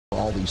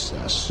all these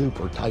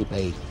super type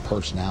A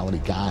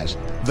personality guys.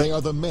 They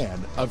are the men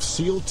of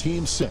SEAL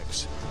Team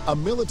 6, a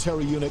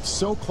military unit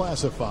so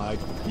classified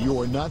you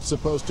are not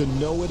supposed to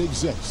know it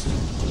exists.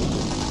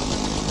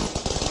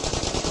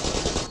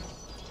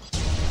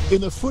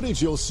 In the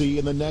footage you'll see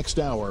in the next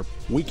hour,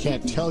 we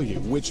can't tell you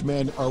which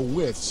men are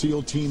with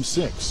SEAL Team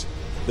 6.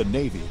 The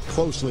Navy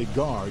closely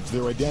guards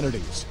their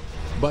identities.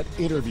 But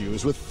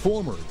interviews with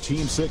former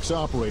Team 6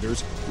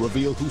 operators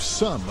reveal who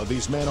some of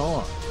these men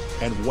are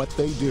and what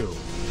they do.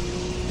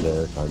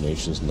 They're our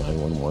nation's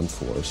 911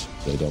 force.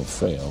 They don't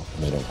fail,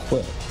 and they don't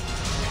quit.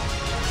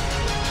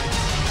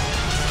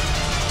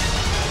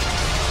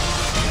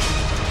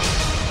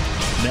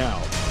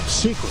 Now,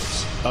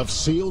 secrets of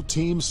SEAL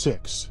Team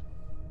 6.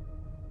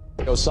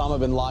 Osama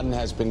bin Laden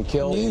has been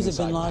killed. News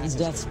of bin Laden's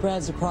death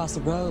spreads across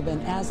the globe,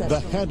 and as that... The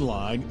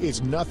headline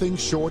is nothing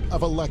short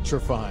of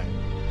electrifying.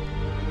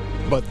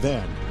 But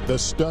then, the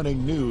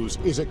stunning news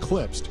is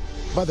eclipsed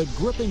by the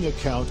gripping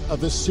account of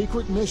the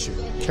secret mission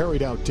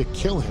carried out to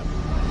kill him.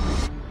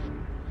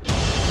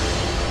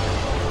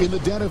 In the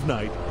dead of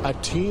night, a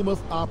team of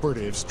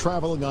operatives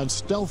traveling on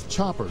stealth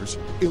choppers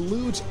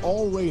eludes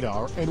all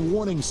radar and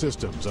warning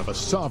systems of a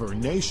sovereign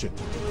nation.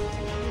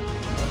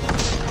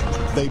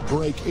 They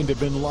break into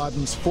bin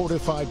Laden's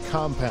fortified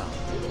compound,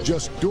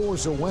 just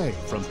doors away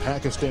from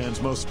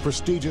Pakistan's most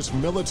prestigious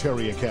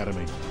military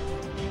academy.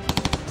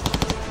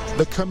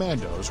 The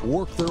commandos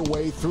work their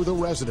way through the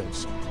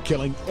residence,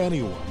 killing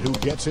anyone who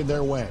gets in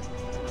their way.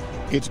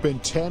 It's been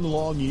 10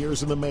 long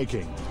years in the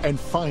making, and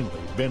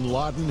finally, bin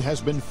Laden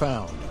has been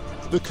found.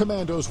 The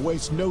commandos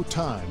waste no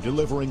time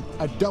delivering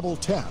a double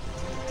tap,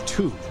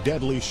 2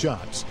 deadly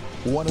shots,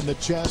 one in the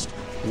chest,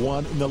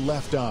 one in the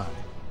left eye.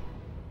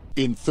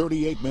 In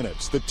 38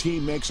 minutes, the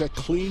team makes a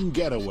clean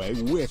getaway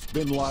with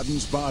bin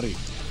Laden's body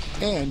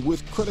and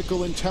with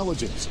critical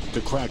intelligence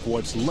to crack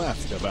what's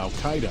left of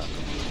Al-Qaeda.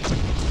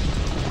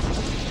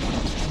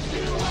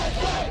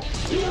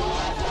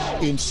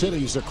 In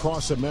cities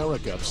across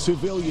America,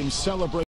 civilians celebrate